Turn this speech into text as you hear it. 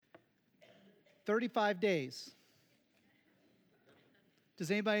35 days.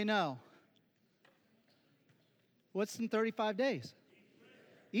 Does anybody know? What's in 35 days?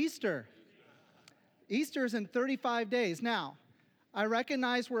 Easter. Easter is in 35 days. Now, I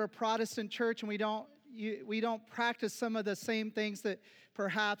recognize we're a Protestant church and we don't practice some of the same things that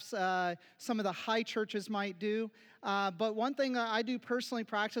perhaps some of the high churches might do. But one thing that I do personally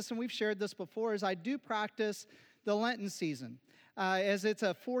practice, and we've shared this before, is I do practice the Lenten season, as it's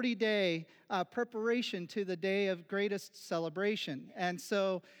a 40-day preparation to the day of greatest celebration. And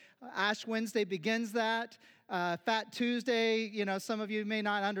so Ash Wednesday begins that. Fat Tuesday, some of you may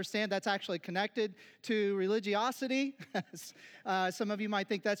not understand, that's actually connected to religiosity. Some of you might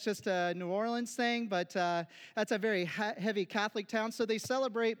think that's just a New Orleans thing, but that's a very heavy Catholic town. So they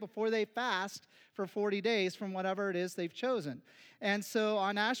celebrate before they fast for 40 days from whatever it is they've chosen. And so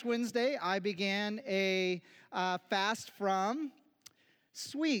on Ash Wednesday, I began a fast from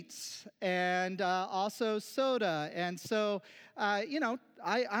sweets and also soda. And so,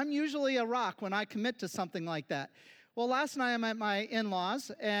 I'm usually a rock when I commit to something like that. Well, last night I'm at my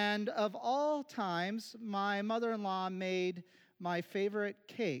in-laws, and of all times, my mother-in-law made my favorite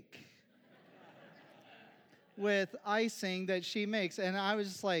cake with icing that she makes. And I was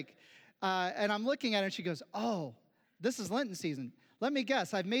just like, and I'm looking at her, and she goes, "Oh, this is Lenten season. Let me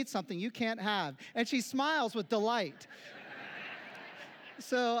guess, I've made something you can't have." And she smiles with delight.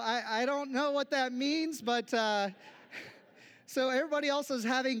 So I don't know what that means, but so everybody else is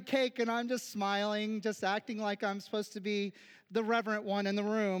having cake, and I'm just smiling, just acting like I'm supposed to be the reverent one in the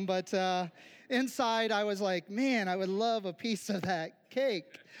room. But inside, I was like, man, I would love a piece of that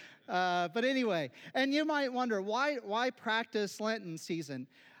cake. But anyway, and you might wonder, why practice Lenten season?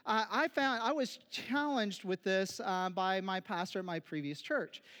 I was challenged with this by my pastor at my previous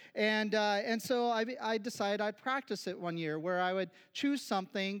church. And so I decided I'd practice it one year where I would choose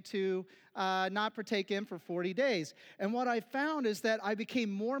something to not partake in for 40 days. And what I found is that I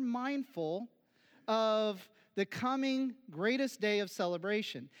became more mindful of the coming greatest day of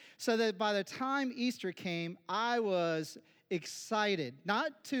celebration. So that by the time Easter came, I was excited,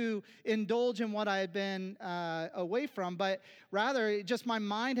 not to indulge in what I had been away from, but rather just my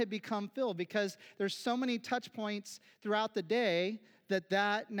mind had become filled because there's so many touch points throughout the day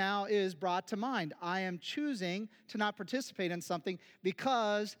that now is brought to mind. I am choosing to not participate in something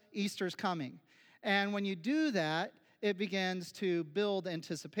because Easter's coming. And when you do that, it begins to build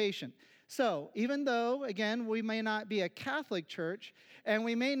anticipation. So even though, again, we may not be a Catholic church and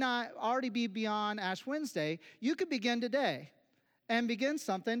we may not already be beyond Ash Wednesday, you could begin today and begin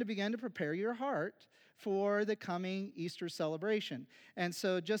something to begin to prepare your heart for the coming Easter celebration. And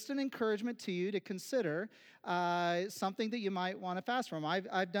so just an encouragement to you to consider something that you might want to fast from.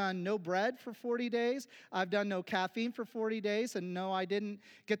 I've done no bread for 40 days. I've done no caffeine for 40 days. And no, I didn't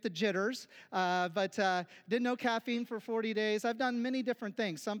get the jitters, but did no caffeine for 40 days. I've done many different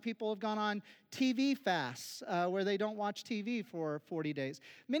things. Some people have gone on TV fasts where they don't watch TV for 40 days.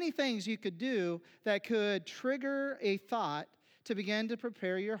 Many things you could do that could trigger a thought to begin to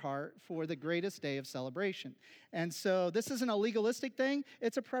prepare your heart for the greatest day of celebration. And so this isn't a legalistic thing,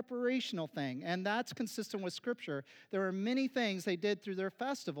 it's a preparational thing, and that's consistent with Scripture. There are many things they did through their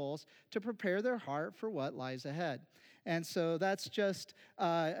festivals to prepare their heart for what lies ahead. And so that's just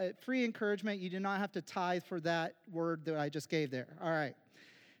a free encouragement. You do not have to tithe for that word that I just gave there. All right.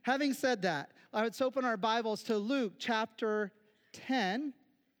 Having said that, let's open our Bibles to Luke chapter 10.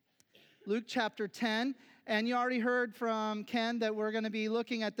 Luke chapter 10. And you already heard from Ken that we're going to be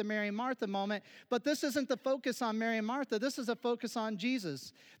looking at the Mary and Martha moment. But this isn't the focus on Mary and Martha. This is a focus on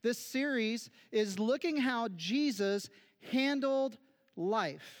Jesus. This series is looking how Jesus handled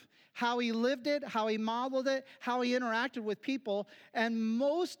life, how he lived it, how he modeled it, how he interacted with people. And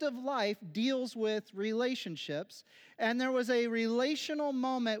most of life deals with relationships. And there was a relational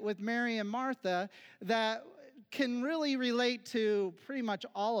moment with Mary and Martha that can really relate to pretty much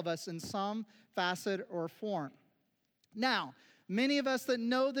all of us in some facet or form. Now, many of us that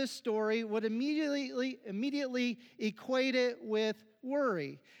know this story would immediately equate it with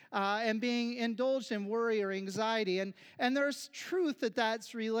worry and being indulged in worry or anxiety. And there's truth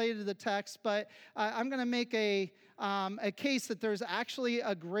that's related to the text, but I'm going to make a case that there's actually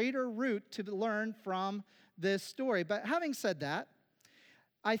a greater root to learn from this story. But having said that,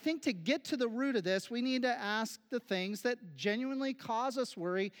 I think to get to the root of this, we need to ask the things that genuinely cause us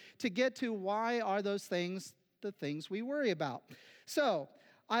worry to get to why are those things the things we worry about. So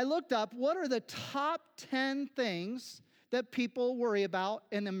I looked up what are the top 10 things that people worry about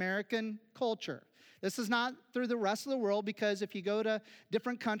in American culture. This is not through the rest of the world because if you go to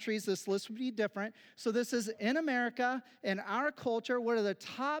different countries, this list would be different. So this is in America, in our culture, what are the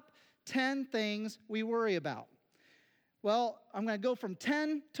top 10 things we worry about. Well, I'm going to go from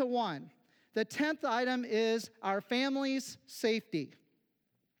 10 to 1. The 10th item is our family's safety.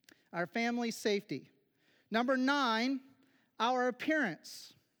 Our family's safety. Number 9, our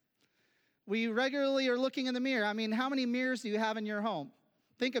appearance. We regularly are looking in the mirror. I mean, how many mirrors do you have in your home?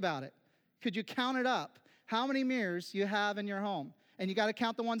 Think about it. Could you count it up? How many mirrors you have in your home? And you got to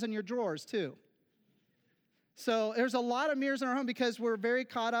count the ones in your drawers too. So there's a lot of mirrors in our home because we're very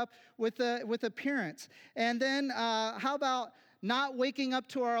caught up with appearance. And then how about not waking up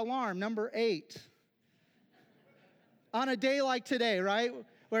to our alarm? Number 8. On a day like today, right,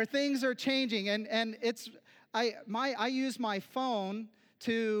 where things are changing, and I use my phone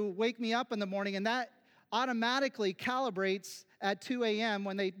to wake me up in the morning, and that automatically calibrates at 2 a.m.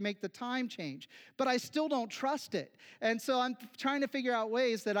 when they make the time change. But I still don't trust it. And so I'm trying to figure out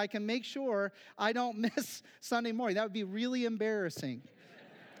ways that I can make sure I don't miss Sunday morning. That would be really embarrassing.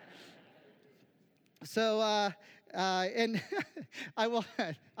 So, and I'm going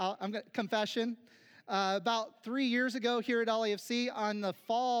to confession. About 3 years ago here at LAFC on the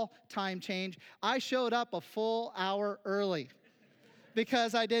fall time change, I showed up a full hour early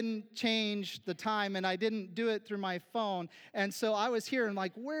because I didn't change the time and I didn't do it through my phone. And so I was here and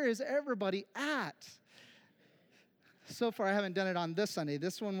like, where is everybody at? So far, I haven't done it on this Sunday.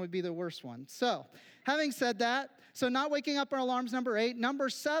 This one would be the worst one. So having said that, so not waking up our alarms, number 8. Number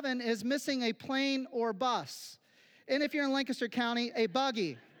 7 is missing a plane or bus. And if you're in Lancaster County, a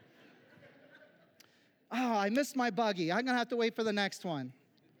buggy. Oh, I missed my buggy. I'm going to have to wait for the next one.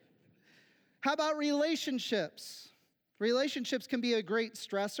 How about relationships? Relationships can be a great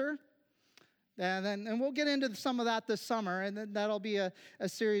stressor. And we'll get into some of that this summer, and then that'll be a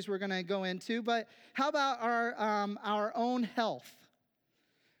series we're going to go into. But how about our own health?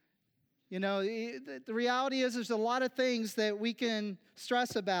 You know, the reality is there's a lot of things that we can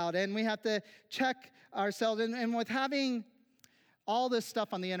stress about, and we have to check ourselves. And with having all this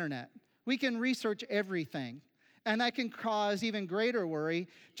stuff on the internet, we can research everything. And that can cause even greater worry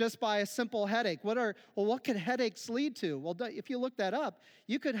just by a simple headache. What could headaches lead to? Well, if you look that up,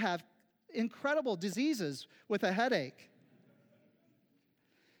 you could have incredible diseases with a headache.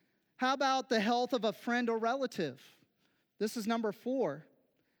 How about the health of a friend or relative? This is number 4.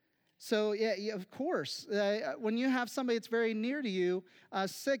 So, yeah, of course, when you have somebody that's very near to you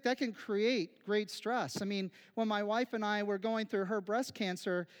sick, that can create great stress. I mean, when my wife and I were going through her breast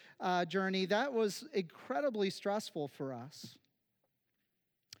cancer journey, that was incredibly stressful for us.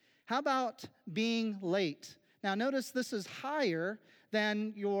 How about being late? Now, notice this is higher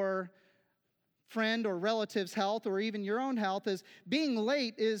than your friend or relative's health or even your own health. Is being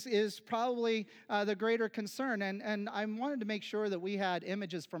late is probably the greater concern. And I wanted to make sure that we had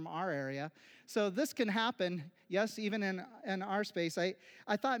images from our area. So this can happen, yes, even in our space. I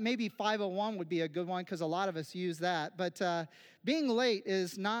thought maybe 501 would be a good one because a lot of us use that. But being late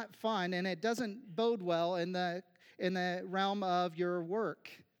is not fun, and it doesn't bode well in the realm of your work.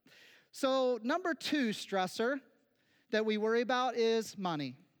 So number 2 stressor that we worry about is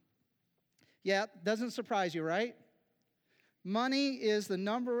money. Yeah, doesn't surprise you, right? Money is the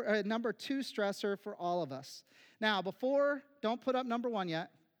number 2 stressor for all of us. Now, don't put up number 1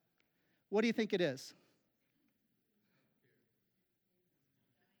 yet. What do you think it is?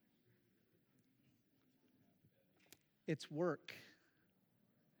 It's work.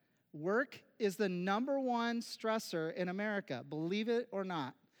 Work is the number 1 stressor in America, believe it or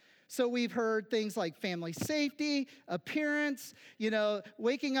not. So we've heard things like family safety, appearance,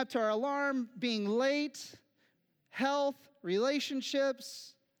 waking up to our alarm, being late, health,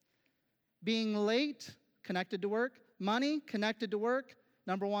 relationships, being late, connected to work, money, connected to work,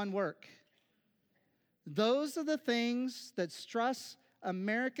 number 1, work. Those are the things that stress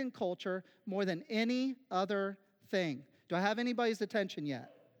American culture more than any other thing. Do I have anybody's attention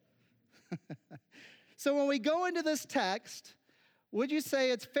yet? So when we go into this text, would you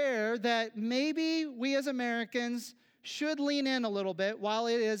say it's fair that maybe we as Americans should lean in a little bit? While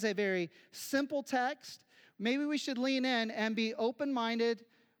it is a very simple text, maybe we should lean in and be open-minded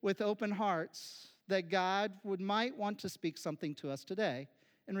with open hearts that God might want to speak something to us today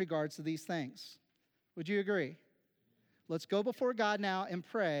in regards to these things. Would you agree? Let's go before God now and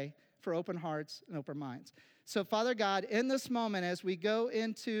pray for open hearts and open minds. So, Father God, in this moment, as we go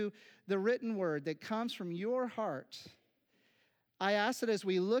into the written word that comes from your heart, I ask that as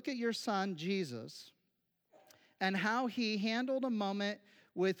we look at your son, Jesus, and how he handled a moment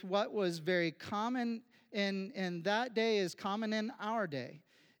with what was very common in that day is common in our day,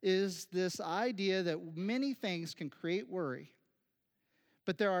 is this idea that many things can create worry.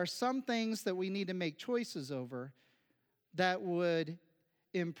 But there are some things that we need to make choices over that would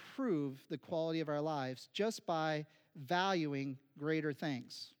improve the quality of our lives just by valuing greater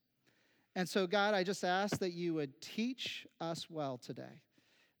things. And so, God, I just ask that you would teach us well today,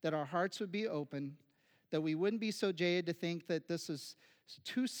 that our hearts would be open, that we wouldn't be so jaded to think that this is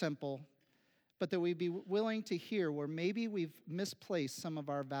too simple, but that we'd be willing to hear where maybe we've misplaced some of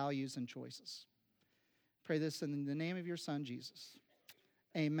our values and choices. Pray this in the name of your Son, Jesus.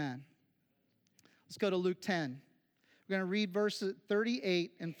 Amen. Let's go to Luke 10. We're going to read verses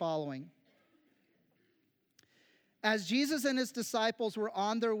 38 and following. As Jesus and his disciples were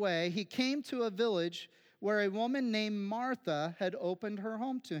on their way, he came to a village where a woman named Martha had opened her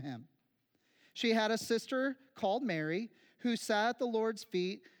home to him. She had a sister called Mary who sat at the Lord's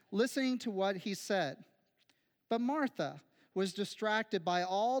feet listening to what he said. But Martha was distracted by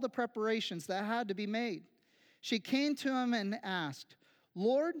all the preparations that had to be made. She came to him and asked,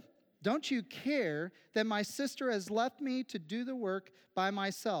 "Lord, don't you care that my sister has left me to do the work by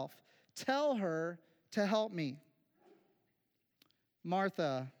myself? Tell her to help me."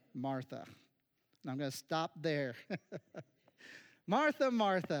 Martha, Martha. And I'm going to stop there. Martha,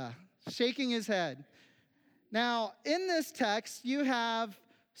 Martha, shaking his head. Now, in this text, you have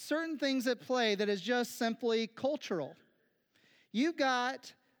certain things at play that is just simply cultural. You've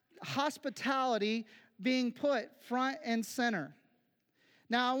got hospitality being put front and center.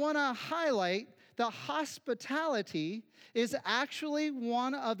 Now, I want to highlight that hospitality is actually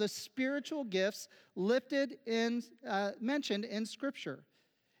one of the spiritual gifts mentioned in Scripture.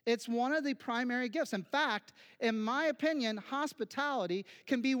 It's one of the primary gifts. In fact, in my opinion, hospitality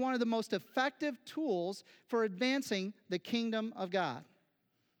can be one of the most effective tools for advancing the kingdom of God.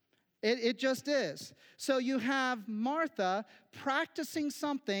 It just is. So you have Martha practicing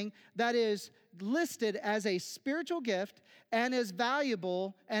something that is listed as a spiritual gift and is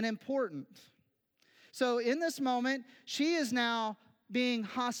valuable and important. So in this moment, she is now being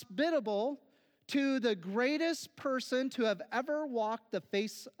hospitable to the greatest person to have ever walked the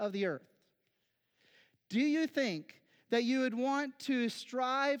face of the earth. Do you think that you would want to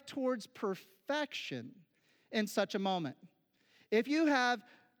strive towards perfection in such a moment? If you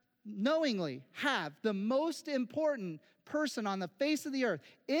knowingly have the most important person on the face of the earth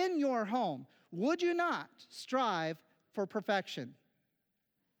in your home, would you not strive for perfection?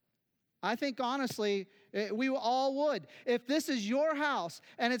 I think honestly, we all would. If this is your house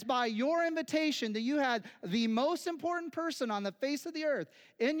and it's by your invitation that you had the most important person on the face of the earth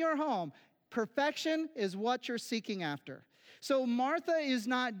in your home, perfection is what you're seeking after. So Martha is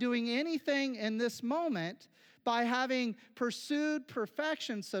not doing anything in this moment by having pursued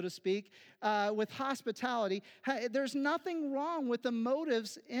perfection, so to speak, with hospitality. There's nothing wrong with the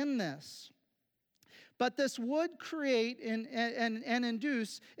motives in this. But this would create and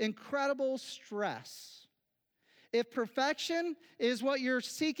induce incredible stress. If perfection is what you're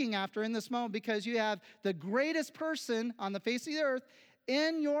seeking after in this moment because you have the greatest person on the face of the earth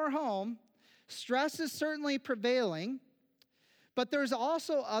in your home, stress is certainly prevailing, but there's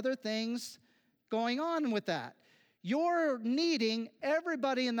also other things going on with that. You're needing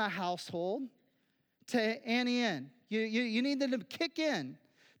everybody in the household to ante in. You need them to kick in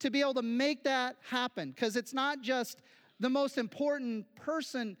to be able to make that happen, because it's not just the most important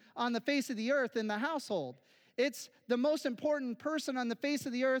person on the face of the earth in the household. It's the most important person on the face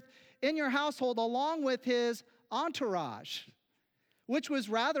of the earth in your household along with his entourage, which was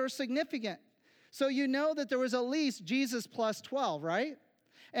rather significant. So you know that there was at least Jesus plus 12, right?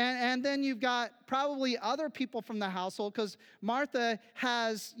 And then you've got probably other people from the household, because Martha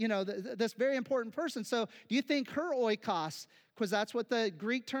has, this very important person. So do you think her oikos, because that's what the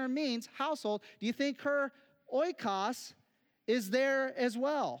Greek term means, household, do you think her oikos is there as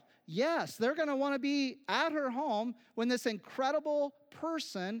well? Yes, they're going to want to be at her home when this incredible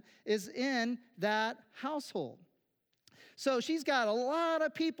person is in that household. So she's got a lot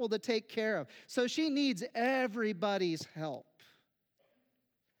of people to take care of. So she needs everybody's help.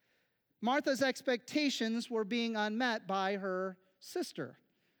 Martha's expectations were being unmet by her sister,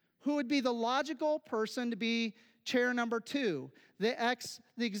 who would be the logical person to be chair number 2, the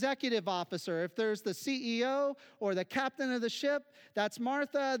executive officer. If there's the CEO or the captain of the ship, that's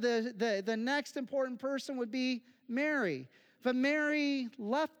Martha. The next important person would be Mary. But Mary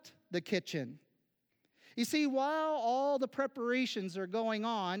left the kitchen. You see, while all the preparations are going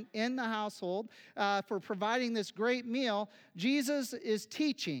on in the household for providing this great meal, Jesus is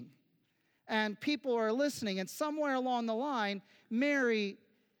teaching. And people are listening. And somewhere along the line, Mary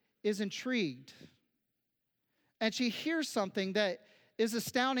is intrigued. And she hears something that is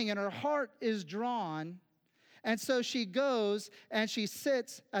astounding, and her heart is drawn. And so she goes and she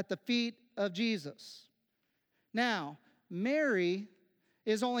sits at the feet of Jesus. Now, Mary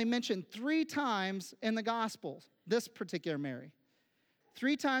is only mentioned 3 times in the Gospels, this particular Mary.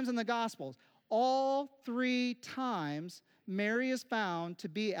 3 times in the Gospels. All 3 times, Mary is found to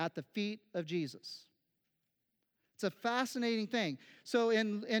be at the feet of Jesus. It's a fascinating thing. So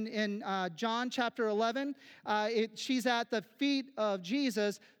in John chapter 11, she's at the feet of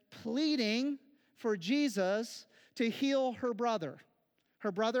Jesus, pleading for Jesus to heal her brother.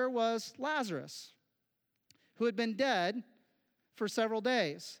 Her brother was Lazarus, who had been dead for several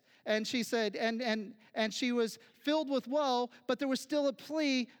days. And she said, and she was filled with woe, but there was still a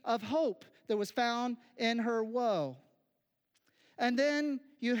plea of hope that was found in her woe. And then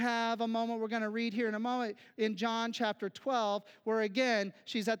you have a moment we're going to read here in a moment in John chapter 12, where again,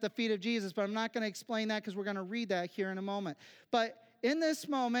 she's at the feet of Jesus, but I'm not going to explain that because we're going to read that here in a moment. But in this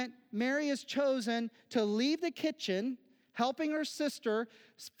moment, Mary has chosen to leave the kitchen, helping her sister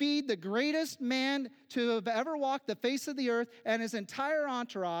feed the greatest man to have ever walked the face of the earth and his entire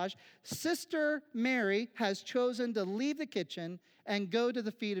entourage. Sister Mary has chosen to leave the kitchen and go to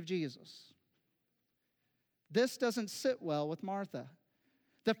the feet of Jesus. This doesn't sit well with Martha.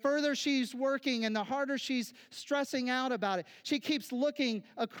 The further she's working and the harder she's stressing out about it, she keeps looking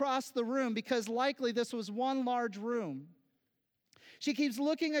across the room because likely this was one large room. She keeps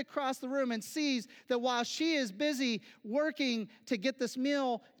looking across the room and sees that while she is busy working to get this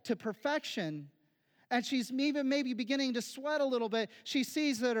meal to perfection, and she's even maybe beginning to sweat a little bit, she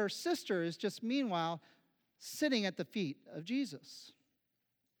sees that her sister is just meanwhile sitting at the feet of Jesus.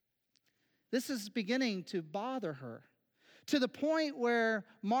 This is beginning to bother her to the point where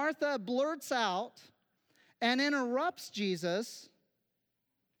Martha blurts out and interrupts Jesus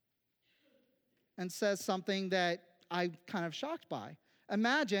and says something that I'm kind of shocked by.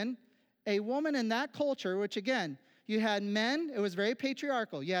 Imagine a woman in that culture, which again, you had men, it was very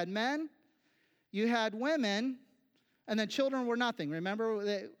patriarchal. You had men, you had women, and then children were nothing.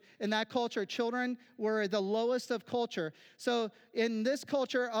 Remember, in that culture, children were the lowest of culture. So in this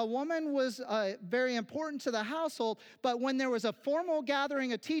culture, a woman was very important to the household, but when there was a formal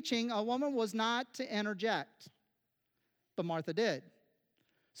gathering of teaching, a woman was not to interject. But Martha did.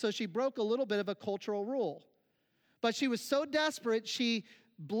 So she broke a little bit of a cultural rule. But she was so desperate, she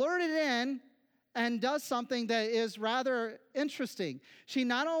blurted in and does something that is rather interesting. She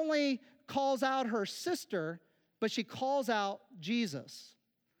not only calls out her sister, but she calls out Jesus.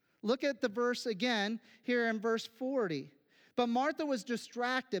 Look at the verse again here in verse 40. But Martha was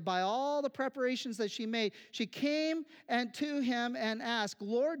distracted by all the preparations that she made. She came and to him and asked,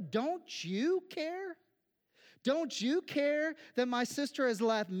 Lord, don't you care? Don't you care that my sister has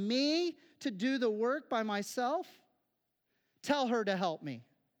left me to do the work by myself? Tell her to help me.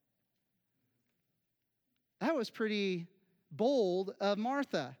 That was pretty bold of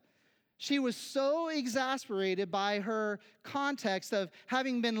Martha. She was so exasperated by her context of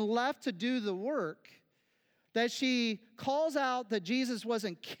having been left to do the work that she calls out that Jesus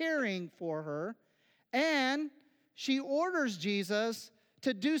wasn't caring for her, and she orders Jesus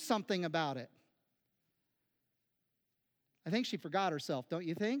to do something about it. I think she forgot herself, don't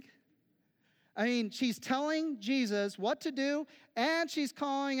you think? I mean, she's telling Jesus what to do, and she's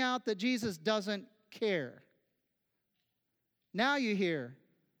calling out that Jesus doesn't care. Now you hear,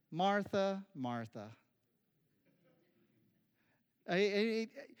 Martha, Martha.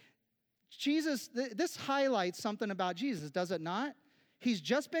 Jesus, this highlights something about Jesus, does it not? He's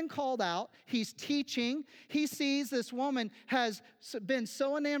just been called out. He's teaching. He sees this woman has been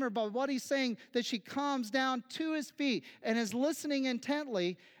so enamored by what he's saying that she comes down to his feet and is listening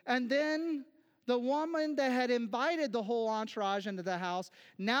intently. And then the woman that had invited the whole entourage into the house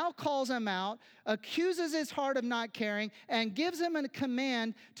now calls him out, accuses his heart of not caring, and gives him a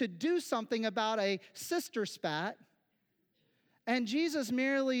command to do something about a sister spat. And Jesus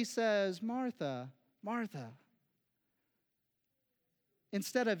merely says, Martha, Martha.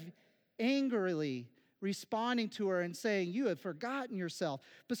 Instead of angrily responding to her and saying, you have forgotten yourself.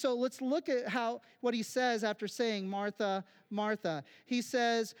 But so let's look at what he says after saying, Martha, Martha. He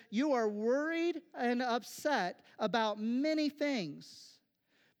says, you are worried and upset about many things,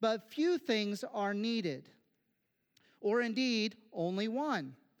 but few things are needed. Or indeed, only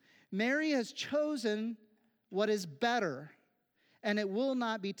one. Mary has chosen what is better, and it will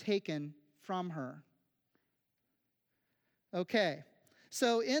not be taken from her. Okay.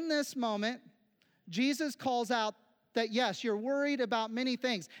 So in this moment, Jesus calls out that, yes, you're worried about many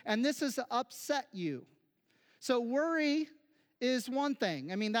things, and this has upset you. So worry is one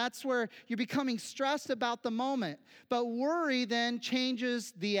thing. I mean, that's where you're becoming stressed about the moment. But worry then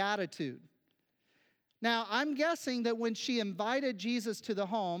changes the attitude. Now, I'm guessing that when she invited Jesus to the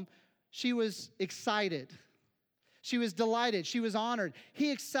home, she was excited. She was delighted. She was honored.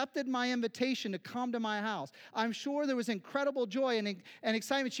 He accepted my invitation to come to my house. I'm sure there was incredible joy and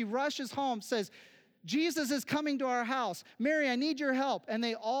excitement. She rushes home, says, Jesus is coming to our house. Mary, I need your help. And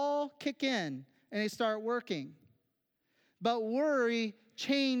they all kick in and they start working. But worry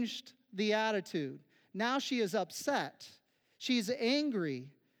changed the attitude. Now she is upset. She's angry.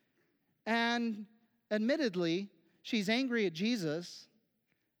 And admittedly, she's angry at Jesus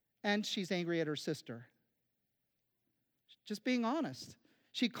and she's angry at her sister. Just being honest.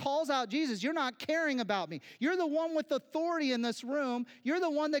 She calls out Jesus, you're not caring about me. You're the one with authority in this room. You're the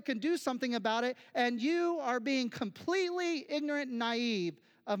one that can do something about it, and you are being completely ignorant and naive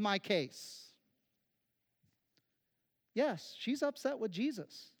of my case. Yes, she's upset with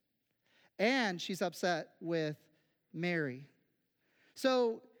Jesus, and she's upset with Mary.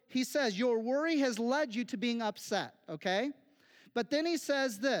 So he says, your worry has led you to being upset, okay? But then he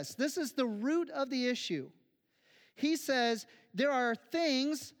says this is the root of the issue. He says, there are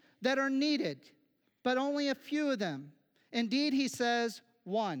things that are needed, but only a few of them. Indeed, he says,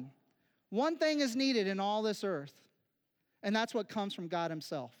 one. One thing is needed in all this earth, and that's what comes from God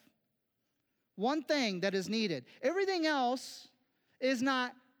himself. One thing that is needed. Everything else is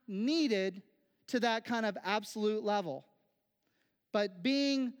not needed to that kind of absolute level. But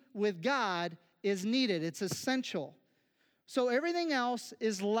being with God is needed. It's essential. So everything else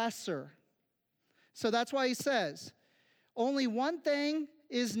is lesser. So that's why he says, only one thing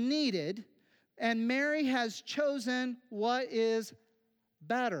is needed, and Mary has chosen what is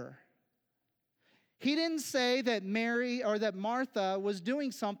better. He didn't say that Mary or that Martha was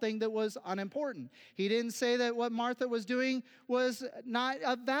doing something that was unimportant. He didn't say that what Martha was doing was not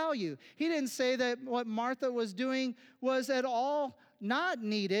of value. He didn't say that what Martha was doing was at all not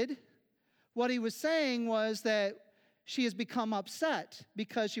needed. What he was saying was that she has become upset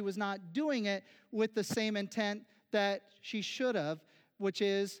because she was not doing it with the same intent that she should have, which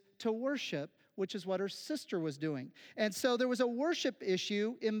is to worship, which is what her sister was doing. And so there was a worship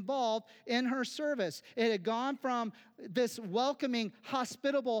issue involved in her service. It had gone from this welcoming,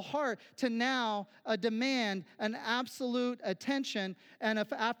 hospitable heart to now a demand, an absolute attention, and an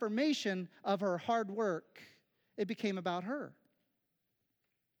affirmation of her hard work. It became about her.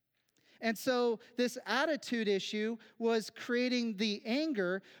 And so this attitude issue was creating the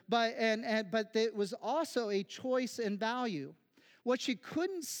anger, but it was also a choice in value. What she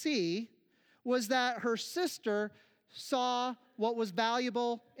couldn't see was that her sister saw what was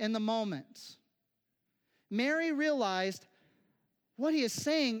valuable in the moment. Mary realized, what he is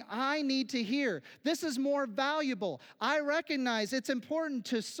saying, I need to hear. This is more valuable. I recognize it's important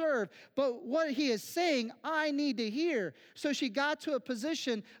to serve, but what he is saying, I need to hear. So she got to a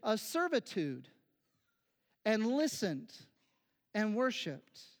position of servitude and listened and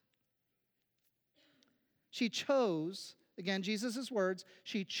worshiped. She chose, again, Jesus' words,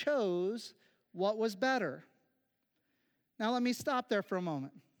 she chose what was better. Now let me stop there for a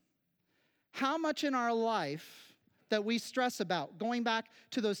moment. How much in our life that we stress about, going back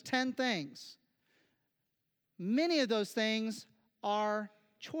to those 10 things, many of those things are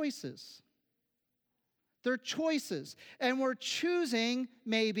choices. They're choices. And we're choosing,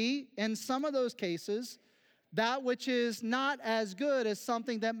 maybe, in some of those cases, that which is not as good as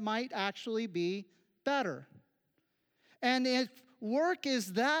something that might actually be better. And if work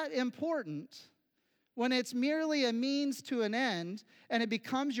is that important, when it's merely a means to an end, and it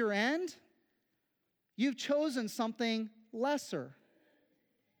becomes your end, you've chosen something lesser.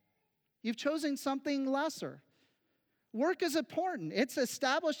 You've chosen something lesser. Work is important. It's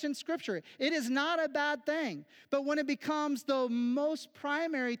established in Scripture. It is not a bad thing. But when it becomes the most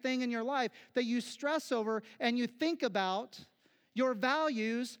primary thing in your life that you stress over and you think about, your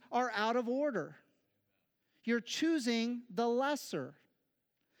values are out of order. You're choosing the lesser.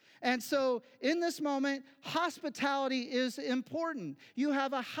 And so in this moment, hospitality is important. You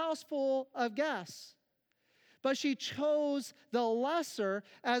have a house full of guests. But she chose the lesser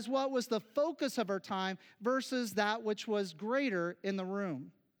as what was the focus of her time versus that which was greater in the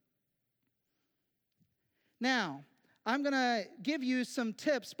room. Now, I'm going to give you some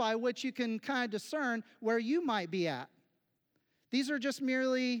tips by which you can kind of discern where you might be at. These are just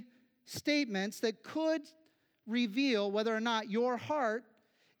merely statements that could reveal whether or not your heart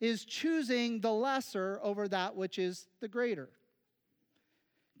is choosing the lesser over that which is the greater.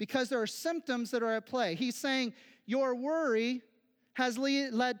 Because there are symptoms that are at play. He's saying your worry has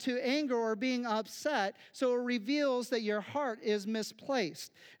led to anger or being upset, so it reveals that your heart is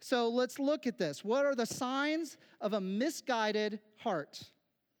misplaced. So let's look at this. What are the signs of a misguided heart?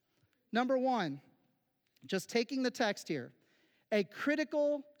 Number one, just taking the text here, a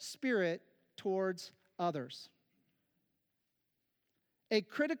critical spirit towards others. a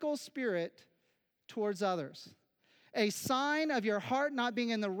critical spirit towards others. A sign of your heart not being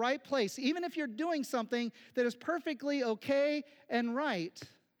in the right place, even if you're doing something that is perfectly okay and right.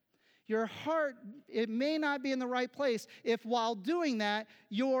 Your heart, it may not be in the right place if while doing that,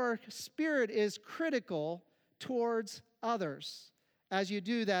 your spirit is critical towards others as you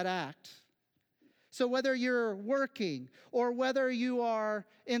do that act. So whether you're working, or whether you are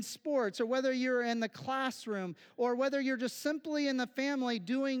in sports, or whether you're in the classroom, or whether you're just simply in the family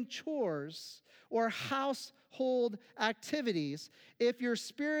doing chores or household activities, if your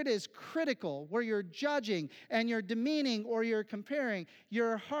spirit is critical, where you're judging and you're demeaning or you're comparing,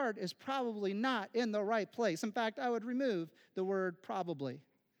 your heart is probably not in the right place. In fact, I would remove the word probably.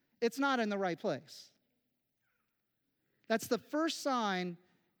 It's not in the right place. That's the first sign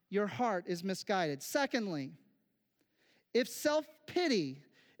your heart is misguided. Secondly, if self-pity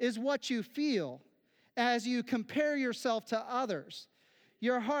is what you feel as you compare yourself to others,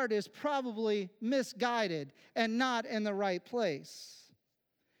 your heart is probably misguided and not in the right place.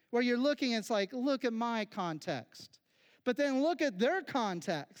 Where you're looking, it's like, look at my context. But then look at their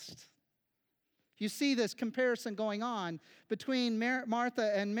context. You see this comparison going on between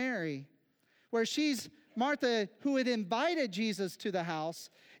Martha and Mary, where Martha, who had invited Jesus to the house,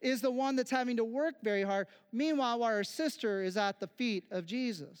 is the one that's having to work very hard. Meanwhile, while her sister is at the feet of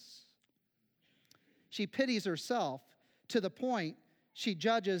Jesus. She pities herself to the point she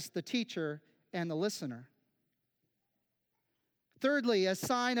judges the teacher and the listener. Thirdly, a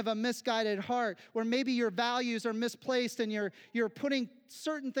sign of a misguided heart, where maybe your values are misplaced and you're putting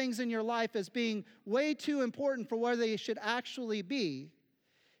certain things in your life as being way too important for where they should actually be,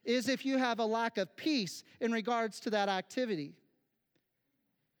 is if you have a lack of peace in regards to that activity.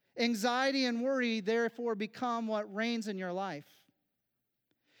 Anxiety and worry, therefore, become what reigns in your life.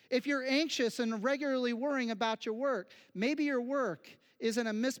 If you're anxious and regularly worrying about your work, maybe your work is in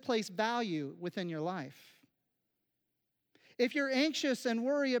a misplaced value within your life. If you're anxious and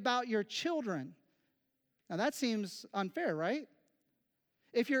worry about your children, now that seems unfair, right?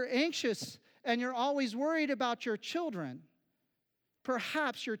 If you're anxious and you're always worried about your children,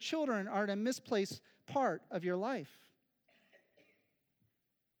 perhaps your children are in a misplaced part of your life.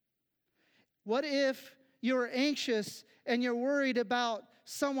 What if you're anxious and you're worried about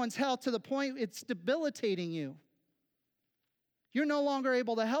someone's health to the point it's debilitating you? You're no longer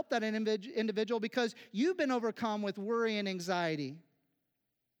able to help that individual because you've been overcome with worry and anxiety.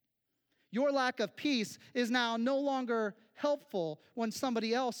 Your lack of peace is now no longer helpful when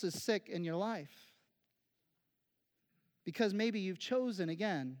somebody else is sick in your life. Because maybe you've chosen,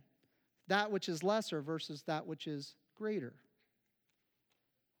 again, that which is lesser versus that which is greater.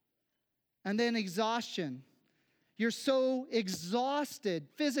 And then exhaustion. You're so exhausted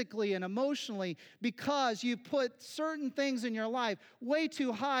physically and emotionally because you put certain things in your life way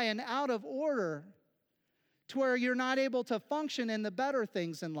too high and out of order to where you're not able to function in the better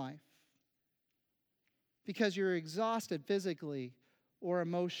things in life because you're exhausted physically or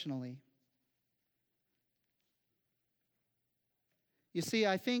emotionally. You see,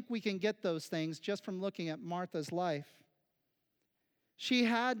 I think we can get those things just from looking at Martha's life. She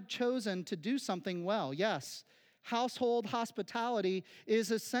had chosen to do something well, yes. Household hospitality is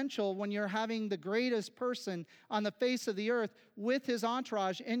essential when you're having the greatest person on the face of the earth with his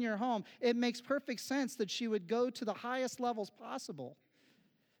entourage in your home. It makes perfect sense that she would go to the highest levels possible.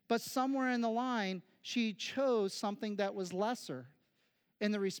 But somewhere in the line, she chose something that was lesser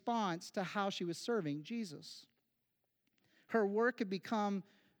in the response to how she was serving Jesus. Her work had become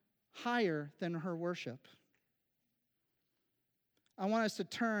higher than her worship. I want us to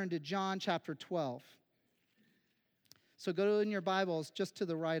turn to John chapter 12. So go in your Bibles just to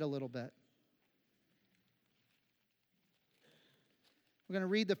the right a little bit. We're going to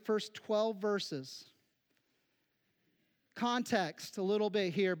read the first 12 verses. Context a little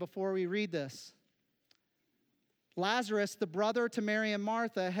bit here before we read this. Lazarus, the brother to Mary and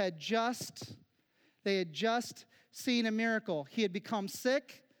Martha, had just seen a miracle. He had become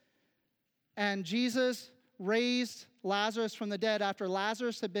sick, and Jesus raised Lazarus from the dead after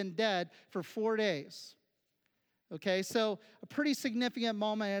Lazarus had been dead for 4 days. Okay, so a pretty significant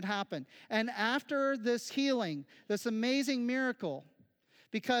moment had happened. And after this healing, this amazing miracle,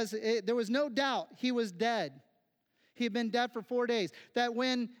 because there was no doubt he was dead. He had been dead for 4 days. That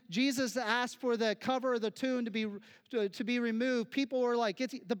when Jesus asked for the cover of the tomb to be removed, people were like,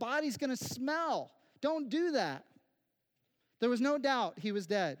 the body's going to smell. Don't do that. There was no doubt he was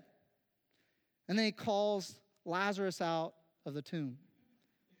dead. And then he calls Lazarus out of the tomb,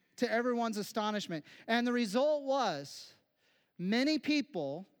 to everyone's astonishment. And the result was many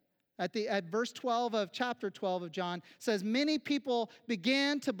people, At verse 12 of chapter 12 of John, says, many people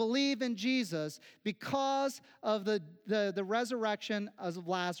began to believe in Jesus because of the resurrection of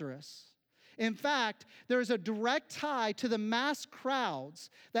Lazarus. In fact, there's a direct tie to the mass crowds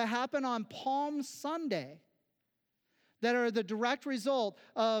that happen on Palm Sunday that are the direct result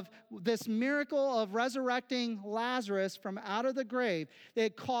of this miracle of resurrecting Lazarus from out of the grave.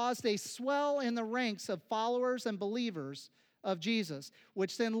 It caused a swell in the ranks of followers and believers of Jesus,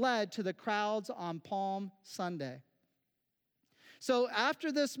 which then led to the crowds on Palm Sunday. So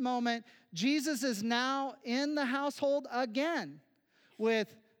after this moment, Jesus is now in the household again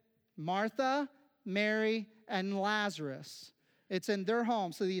with Martha, Mary, and Lazarus. It's in their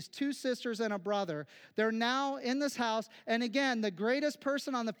home. So these two sisters and a brother, they're now in this house. And again, the greatest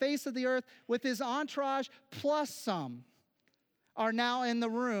person on the face of the earth with his entourage plus some are now in the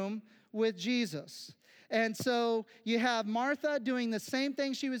room with Jesus. And so you have Martha doing the same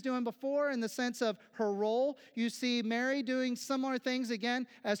thing she was doing before in the sense of her role. You see Mary doing similar things again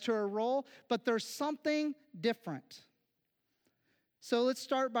as to her role, but there's something different. So let's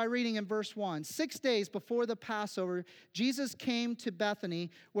start by reading in verse 1. 6 days before the Passover, Jesus came to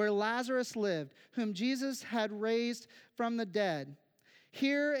Bethany, where Lazarus lived, whom Jesus had raised from the dead.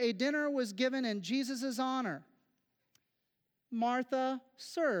 Here a dinner was given in Jesus' honor. Martha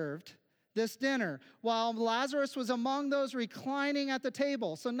served this dinner, while Lazarus was among those reclining at the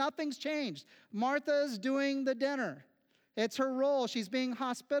table. So nothing's changed. Martha's doing the dinner. It's her role. She's being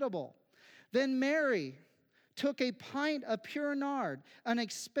hospitable. Then Mary took a pint of pure nard, an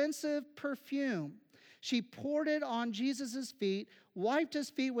expensive perfume. She poured it on Jesus' feet, wiped his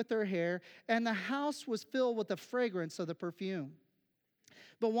feet with her hair, and the house was filled with the fragrance of the perfume.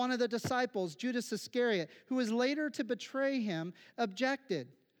 But one of the disciples, Judas Iscariot, who was later to betray him, objected.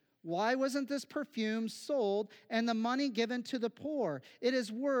 Why wasn't this perfume sold and the money given to the poor? It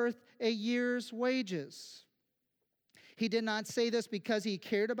is worth a year's wages. He did not say this because he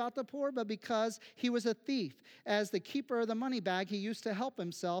cared about the poor, but because he was a thief. As the keeper of the money bag, he used to help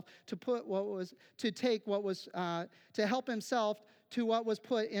himself to help himself to what was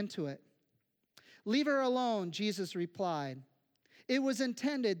put into it. Leave her alone, Jesus replied. It was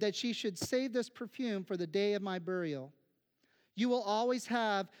intended that she should save this perfume for the day of my burial. You will always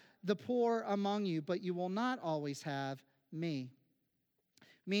have the poor among you, but you will not always have me.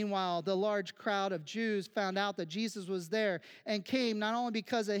 Meanwhile, the large crowd of Jews found out that Jesus was there and came not only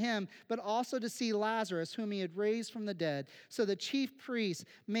because of him, but also to see Lazarus, whom he had raised from the dead. So the chief priests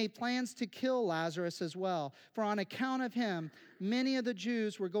made plans to kill Lazarus as well, for on account of him, many of the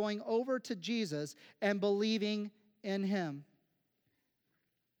Jews were going over to Jesus and believing in him.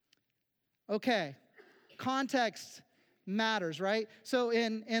 Okay, context matters, right? So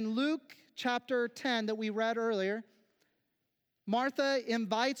in Luke chapter 10 that we read earlier, Martha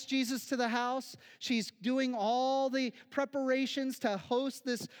invites Jesus to the house. She's doing all the preparations to host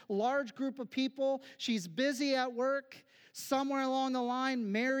this large group of people. She's busy at work. Somewhere along the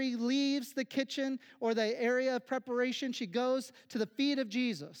line, Mary leaves the kitchen or the area of preparation. She goes to the feet of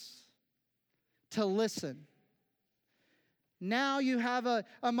Jesus to listen. Now you have a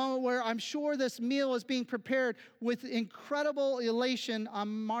moment where I'm sure this meal is being prepared with incredible elation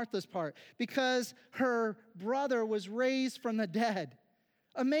on Martha's part because her brother was raised from the dead.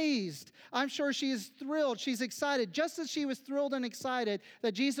 Amazed. I'm sure she is thrilled. She's excited, just as she was thrilled and excited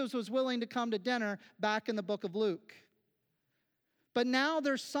that Jesus was willing to come to dinner back in the book of Luke. But now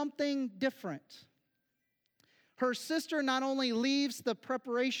there's something different. Her sister not only leaves the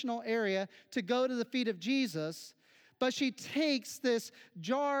preparational area to go to the feet of Jesus, but she takes this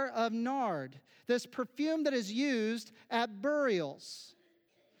jar of nard, this perfume that is used at burials.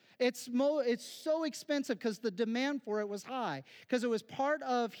 It's so expensive because the demand for it was high, because it was part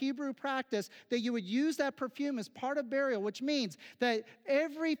of Hebrew practice that you would use that perfume as part of burial, which means that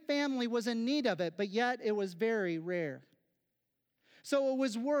every family was in need of it, but yet it was very rare. So it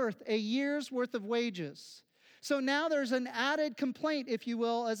was worth a year's worth of wages. So now there's an added complaint, if you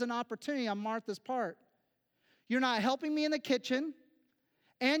will, as an opportunity on Martha's part. You're not helping me in the kitchen,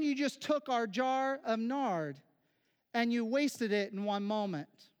 and you just took our jar of nard, and you wasted it in one moment.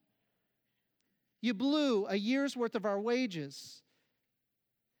 You blew a year's worth of our wages.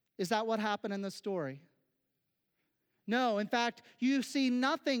 Is that what happened in the story? No, in fact, you see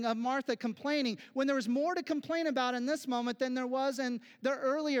nothing of Martha complaining when there was more to complain about in this moment than there was in the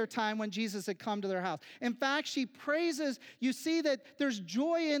earlier time when Jesus had come to their house. In fact, she praises, you see that there's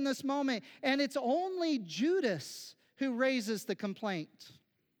joy in this moment, and it's only Judas who raises the complaint.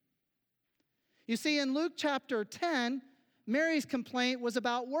 You see, in Luke chapter 10, Mary's complaint was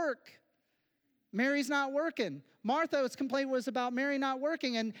about work. Mary's not working. Martha's complaint was about Mary not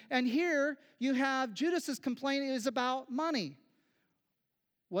working, and here you have Judas's complaint is about money.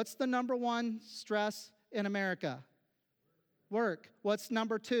 What's the number one stress in America? Work. What's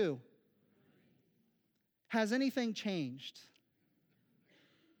number two? Has anything changed?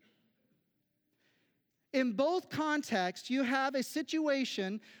 In both contexts, you have a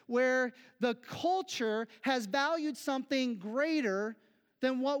situation where the culture has valued something greater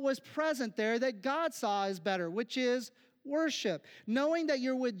than what was present there that God saw as better, which is worship. Knowing that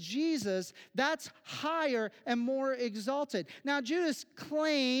you're with Jesus, that's higher and more exalted. Now, Judas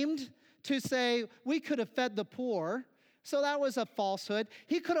claimed to say, we could have fed the poor. So that was a falsehood.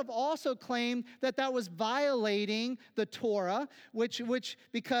 He could have also claimed that that was violating the Torah, which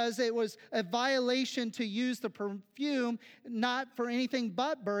because it was a violation to use the perfume not for anything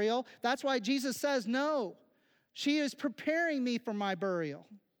but burial. That's why Jesus says, no, she is preparing me for my burial.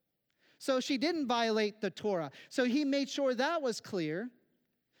 So she didn't violate the Torah. So he made sure that was clear.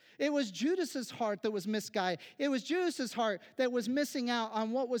 It was Judas's heart that was misguided. It was Judas's heart that was missing out on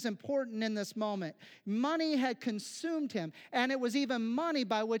what was important in this moment. Money had consumed him, and it was even money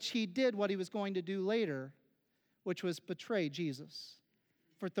by which he did what he was going to do later, which was betray Jesus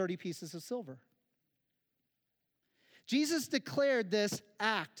for 30 pieces of silver. Jesus declared this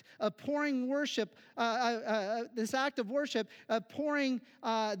act of pouring worship, this act of worship, of pouring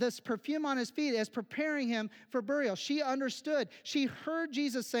this perfume on his feet as preparing him for burial. She understood. She heard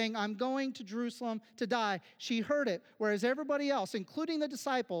Jesus saying, I'm going to Jerusalem to die. She heard it, whereas everybody else, including the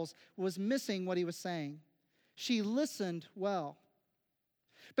disciples, was missing what he was saying. She listened well.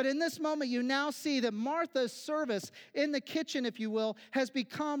 But in this moment, you now see that Martha's service in the kitchen, if you will, has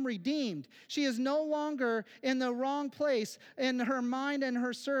become redeemed. She is no longer in the wrong place in her mind and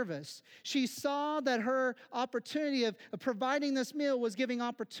her service. She saw that her opportunity of providing this meal was giving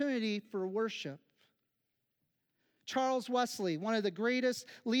opportunity for worship. Charles Wesley, one of the greatest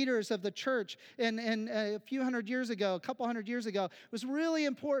leaders of the church in a couple hundred years ago, it was really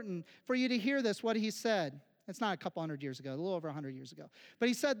important for you to hear this, what he said. It's not a couple hundred years ago, a little over 100 years ago. But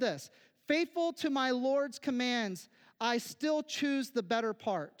he said this, faithful to my Lord's commands, I still choose the better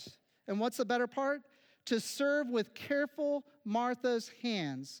part. And what's the better part? To serve with careful Martha's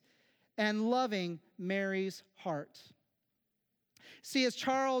hands and loving Mary's heart. See, as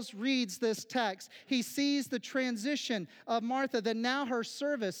Charles reads this text, he sees the transition of Martha, that now her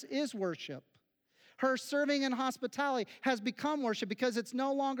service is worship. Her serving and hospitality has become worship because it's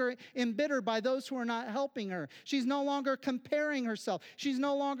no longer embittered by those who are not helping her. She's no longer comparing herself. She's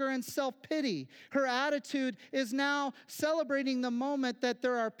no longer in self-pity. Her attitude is now celebrating the moment that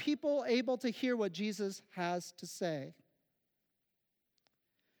there are people able to hear what Jesus has to say.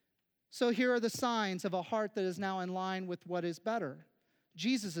 So here are the signs of a heart that is now in line with what is better,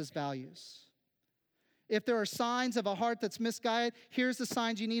 Jesus' values. If there are signs of a heart that's misguided, here's the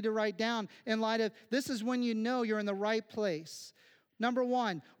signs you need to write down in light of this is when you know you're in the right place. Number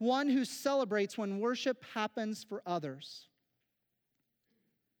one who celebrates when worship happens for others.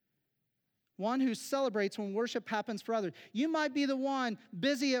 One who celebrates when worship happens for others. You might be the one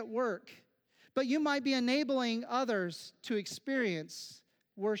busy at work, but you might be enabling others to experience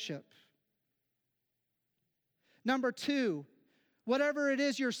worship. Number two, whatever it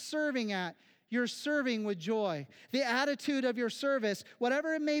is you're serving at, you're serving with joy. The attitude of your service,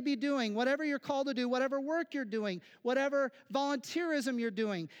 whatever it may be doing, whatever you're called to do, whatever work you're doing, whatever volunteerism you're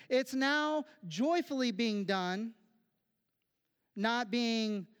doing, it's now joyfully being done, not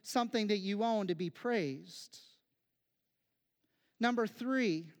being something that you own to be praised. Number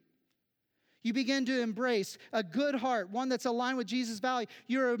three, you begin to embrace a good heart, one that's aligned with Jesus' value.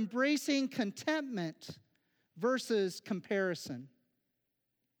 You're embracing contentment versus comparison.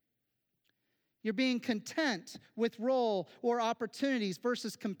 You're being content with role or opportunities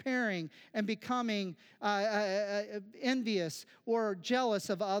versus comparing and becoming envious or jealous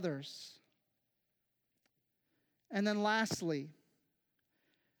of others. And then lastly,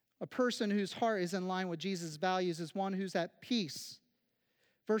 a person whose heart is in line with Jesus' values is one who's at peace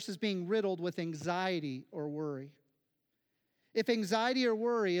versus being riddled with anxiety or worry. If anxiety or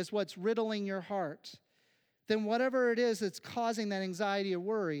worry is what's riddling your heart, then whatever it is that's causing that anxiety or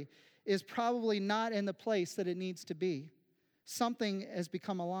worry is probably not in the place that it needs to be. Something has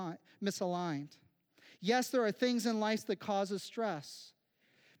become misaligned. Yes, there are things in life that causes stress.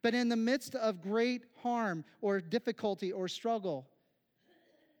 But in the midst of great harm or difficulty or struggle,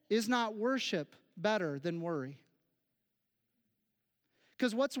 is not worship better than worry?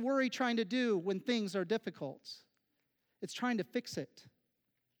 Because what's worry trying to do when things are difficult? It's trying to fix it.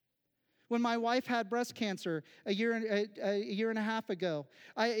 When my wife had breast cancer a year and a half ago,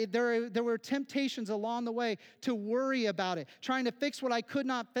 there were temptations along the way to worry about it, trying to fix what I could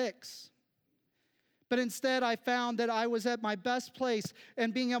not fix. But instead, I found that I was at my best place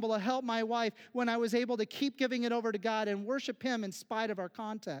in being able to help my wife when I was able to keep giving it over to God and worship Him in spite of our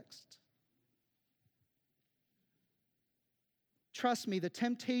context. Trust me, the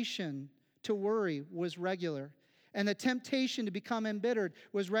temptation to worry was regular. And the temptation to become embittered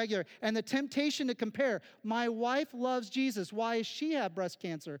was regular. And the temptation to compare. My wife loves Jesus. Why does she have breast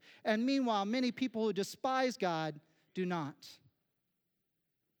cancer? And meanwhile, many people who despise God do not.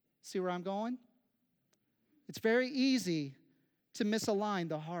 See where I'm going? It's very easy to misalign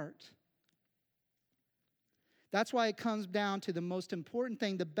the heart. That's why it comes down to the most important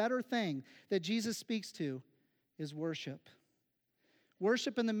thing, the better thing that Jesus speaks to is worship.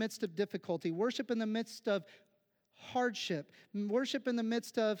 Worship in the midst of difficulty. Worship in the midst of hardship. Worship in the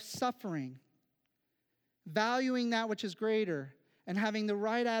midst of suffering. Valuing that which is greater and having the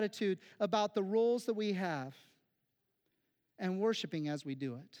right attitude about the roles that we have. And worshiping as we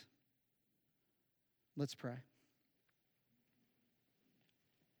do it. Let's pray.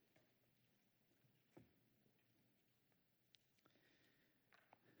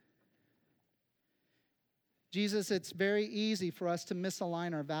 Jesus, it's very easy for us to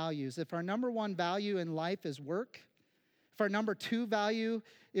misalign our values. If our number one value in life is work, if our number two value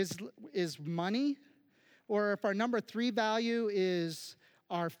is money, or if our number three value is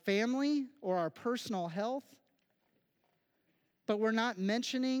our family or our personal health, but we're not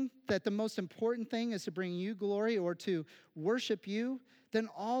mentioning that the most important thing is to bring you glory or to worship you, then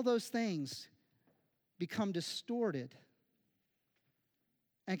all those things become distorted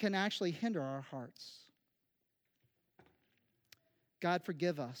and can actually hinder our hearts. God,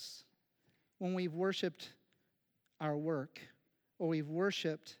 forgive us when we've worshiped our work, or we've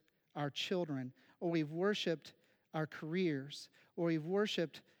worshiped our children, or we've worshiped our careers, or we've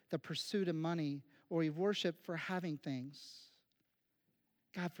worshiped the pursuit of money, or we've worshiped for having things.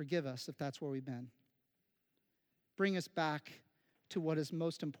 God, forgive us if that's where we've been. Bring us back to what is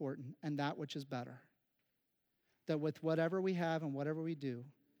most important and that which is better. That with whatever we have and whatever we do,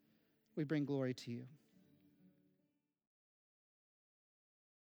 we bring glory to you.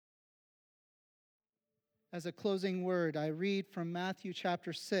 As a closing word, I read from Matthew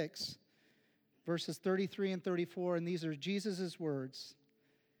chapter 6, verses 33 and 34, and these are Jesus' words.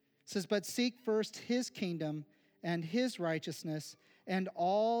 It says, "But seek first His kingdom and His righteousness, and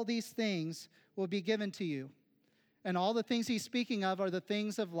all these things will be given to you." And all the things he's speaking of are the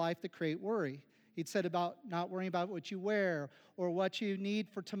things of life that create worry. He'd said about not worrying about what you wear or what you need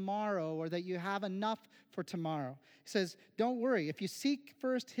for tomorrow or that you have enough for tomorrow. He says, don't worry. If you seek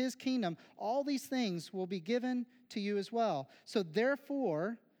first His kingdom, all these things will be given to you as well. So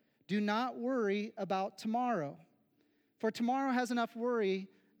therefore, do not worry about tomorrow. For tomorrow has enough worry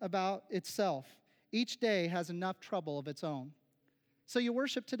about itself. Each day has enough trouble of its own. So you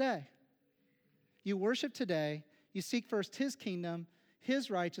worship today. You worship today. You seek first His kingdom,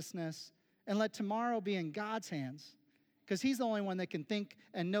 His righteousness, and let tomorrow be in God's hands, because He's the only one that can think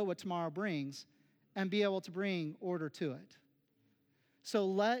and know what tomorrow brings and be able to bring order to it. So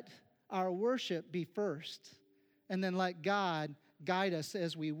let our worship be first, and then let God guide us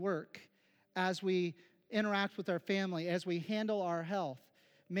as we work, as we interact with our family, as we handle our health.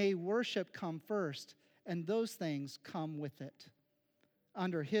 May worship come first, and those things come with it,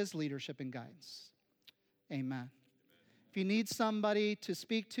 under His leadership and guidance. Amen. If you need somebody to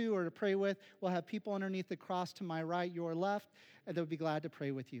speak to or to pray with, we'll have people underneath the cross to my right, your left, and they'll be glad to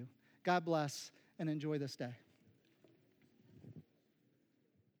pray with you. God bless and enjoy this day.